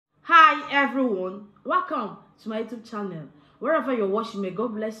everyone, welcome to my YouTube channel. Wherever you're watching, may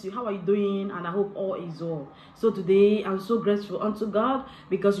God bless you. How are you doing? And I hope all is well. So today I'm so grateful unto God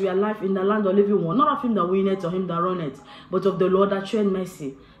because we are alive in the land of living one, not of him that winneth or him that runneth, but of the Lord that showeth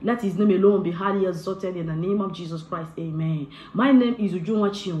mercy. Let his name alone be highly exalted in the name of Jesus Christ. Amen. My name is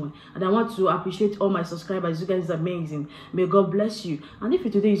Ujunwa Chinwe, and I want to appreciate all my subscribers. You guys are amazing. May God bless you. And if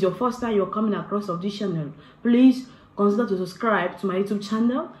today is your first time you're coming across of this channel, please consider to subscribe to my YouTube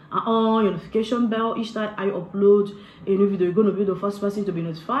channel and on your notification bell. Each time I upload a new video, you're going to be the first person to be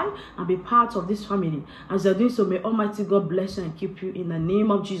notified and be part of this family. As you're doing so, may Almighty God bless you and keep you in the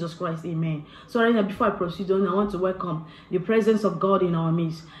name of Jesus Christ. Amen. So right now, before I proceed on, I want to welcome the presence of God in our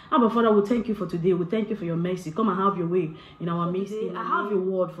midst. Our Father, we thank you for today. We thank you for your mercy. Come and have your way in our midst. I have a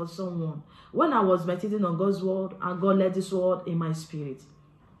word for someone. When I was meditating on God's word, and God led this word in my spirit,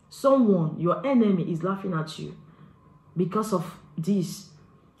 someone, your enemy, is laughing at you because of this,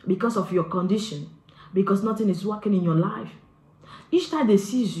 because of your condition, because nothing is working in your life. Each time they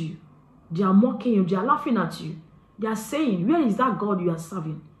see you, they are mocking you, they are laughing at you. They are saying, where is that God you are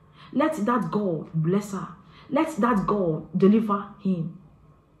serving? Let that God bless her. Let that God deliver him.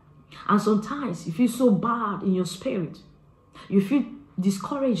 And sometimes you feel so bad in your spirit. You feel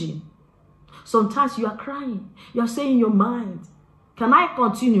discouraging. Sometimes you are crying. You are saying in your mind, can I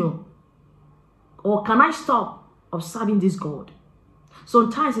continue? Or can I stop of serving this God?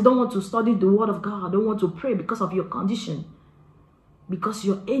 Sometimes you don't want to study the word of God, don't want to pray because of your condition, because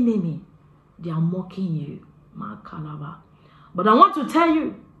your enemy, they are mocking you. But I want to tell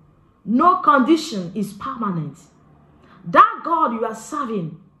you, no condition is permanent. That God you are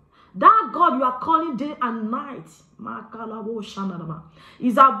serving, that God you are calling day and night,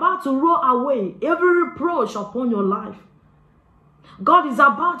 is about to roll away every reproach upon your life. God is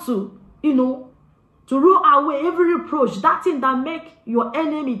about to, to roll away every reproach, that thing that make your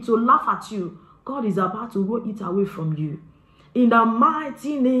enemy to laugh at you. God is about to roll it away from you. In the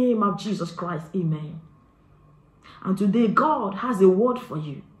mighty name of Jesus Christ, amen. And today, God has a word for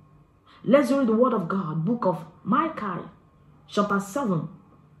you. Let's read the word of God, book of Micah, chapter 7.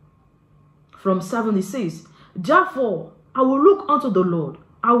 From 7, it says, therefore, I will look unto the Lord.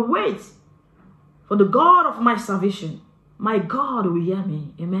 I wait for the God of my salvation. My God will hear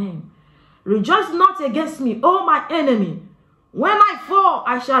me. Amen. Rejoice not against me, O my enemy. When I fall,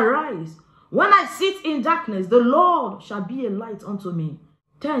 I shall rise. When I sit in darkness, the Lord shall be a light unto me.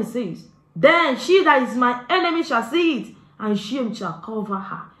 10 says, then she that is my enemy shall see it, and shame shall cover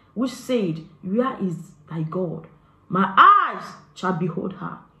her, which said, where is thy God? My eyes shall behold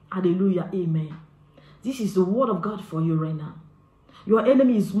her. Hallelujah. Amen. This is the word of God for you right now. Your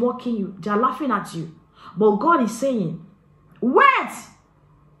enemy is mocking you. They are laughing at you. But God is saying, wait,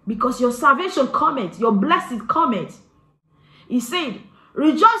 because your salvation cometh, your blessing cometh. He said,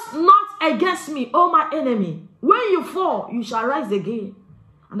 rejoice not against me, O my enemy. When you fall, you shall rise again.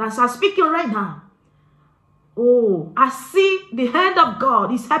 And as I'm speaking right now, oh, I see the hand of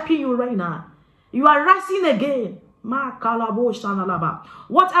God is helping you right now. You are rising again. Whatever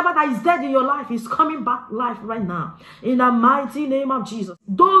that is dead in your life is coming back life right now. In the mighty name of Jesus.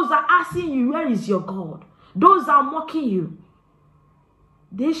 Those that are asking you, where is your God? Those that are mocking you,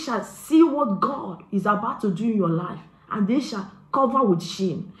 they shall see what God is about to do in your life, and they shall cover with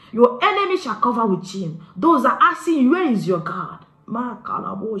shame. Your enemy shall cover with shame. Those that are asking you, where is your God?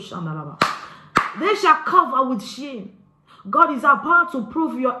 They shall cover with shame. God is about to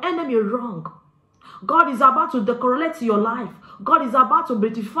prove your enemy wrong. God is about to decorate your life. God is about to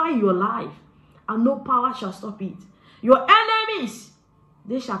beautify your life, and no power shall stop it. Your enemies,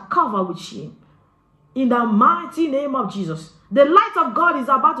 they shall cover with shame. In the mighty name of Jesus. The light of God is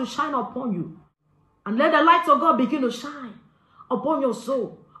about to shine upon you. And let the light of God begin to shine upon your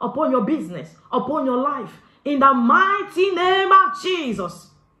soul, upon your business, upon your life. In the mighty name of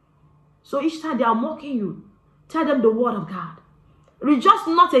Jesus. So each time they are mocking you, tell them the word of God. Rejoice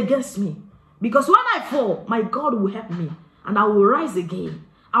not against me. Because when I fall, my God will help me. And I will rise again.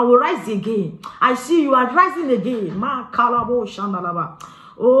 I will rise again. I see you are rising again.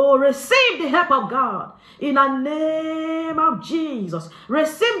 Oh, receive the help of God in the name of Jesus.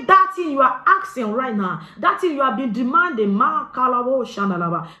 Receive that thing you are asking right now. That thing you have been demanding. In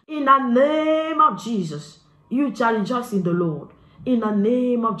the name of Jesus, you shall rejoice in the Lord. In the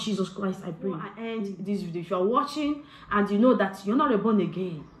name of Jesus Christ, I pray. I end this video. If you are watching and you know that you're not born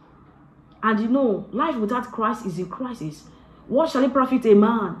again, and you know life without Christ is a crisis, what shall it profit a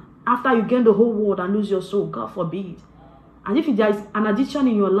man after you gain the whole world and lose your soul? God forbid. And if there is an addiction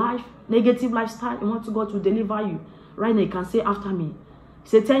in your life, negative lifestyle, you want God to deliver you, right now you can say after me.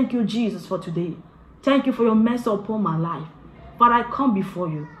 Say, thank you, Jesus, for today. Thank you for your mercy upon my life. But I come before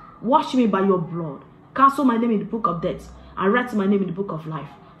you. Wash me by your blood. Cancel my name in the book of death and write my name in the book of life.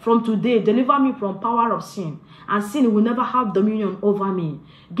 From today, deliver me from power of sin, and sin will never have dominion over me.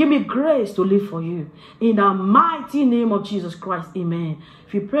 Give me grace to live for you. In the mighty name of Jesus Christ, amen.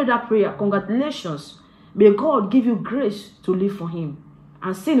 If you pray that prayer, congratulations. May God give you grace to live for him.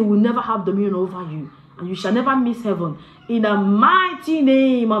 And sin will never have dominion over you. And you shall never miss heaven. In the mighty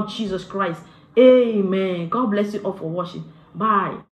name of Jesus Christ, amen. God bless you all for watching. Bye.